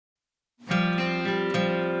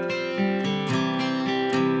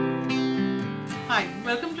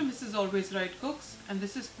Always Right Cooks, and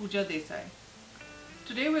this is Pooja Desai.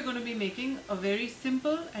 Today we're going to be making a very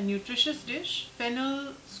simple and nutritious dish,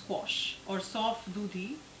 fennel squash or sauf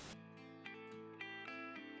dudhi.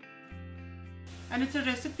 And it's a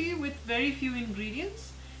recipe with very few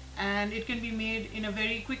ingredients and it can be made in a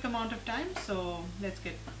very quick amount of time, so let's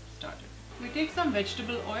get started. We take some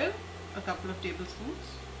vegetable oil, a couple of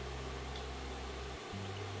tablespoons.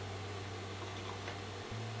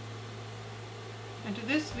 And to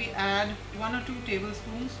this we add 1 or 2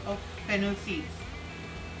 tablespoons of fennel seeds.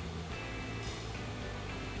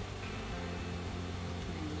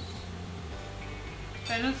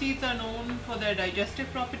 Fennel seeds are known for their digestive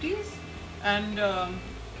properties and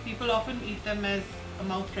people often eat them as a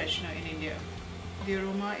mouth freshener in India. The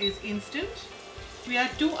aroma is instant. We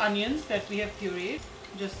add 2 onions that we have pureed,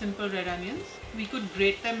 just simple red onions. We could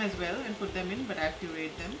grate them as well and put them in, but I've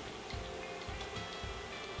pureed them.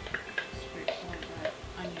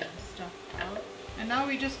 Onion stuff out, and now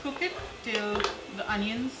we just cook it till the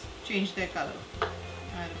onions change their color.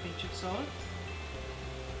 Add a pinch of salt,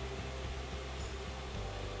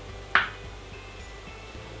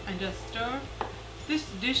 and just stir. This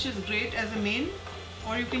dish is great as a main,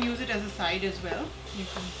 or you can use it as a side as well. You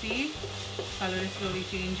can see color is slowly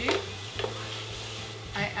changing.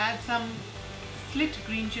 I add some slit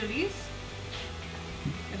green chilies.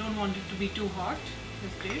 I don't want it to be too hot,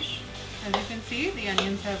 this dish. As you can see, the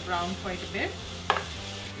onions have browned quite a bit.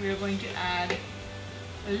 We are going to add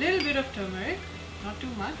a little bit of turmeric, not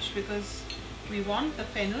too much, because we want the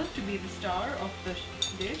fennel to be the star of the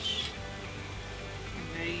dish. I'm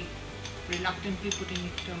very reluctantly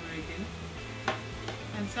putting turmeric in.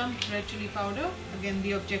 And some red chili powder. Again,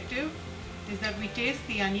 the objective is that we taste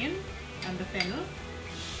the onion and the fennel.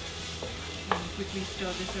 And quickly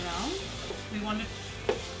stir this around. We want to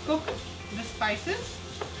cook the spices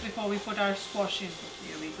before we put our squash in.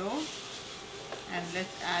 Here we go. And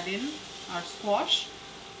let's add in our squash.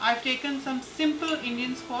 I've taken some simple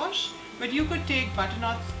Indian squash, but you could take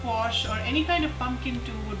butternut squash or any kind of pumpkin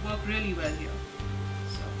too would work really well here.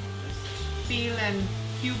 So just peel and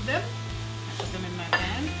cube them. I put them in my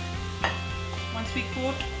pan. Once we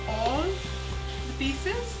coat all the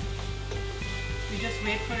pieces, we just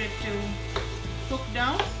wait for it to cook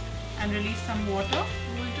down and release some water.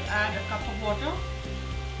 I'm going to add a cup of water.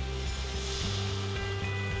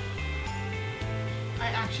 I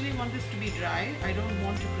actually want this to be dry. I don't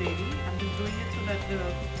want a gravy. I'm just doing it so that the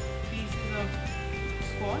pieces of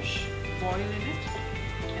squash boil in it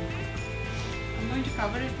and cook. I'm going to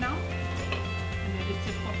cover it now and let it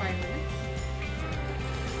sit for 5 minutes.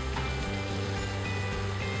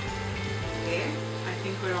 Okay, I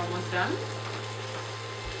think we're almost done.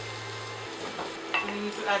 We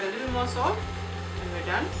need to add a little more salt and we're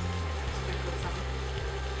done. Sprinkle some.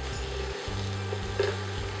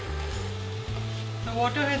 The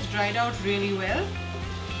water has dried out really well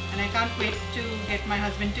and I can't wait to get my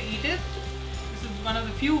husband to eat it. This is one of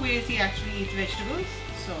the few ways he actually eats vegetables,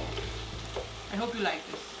 so I hope you like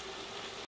this.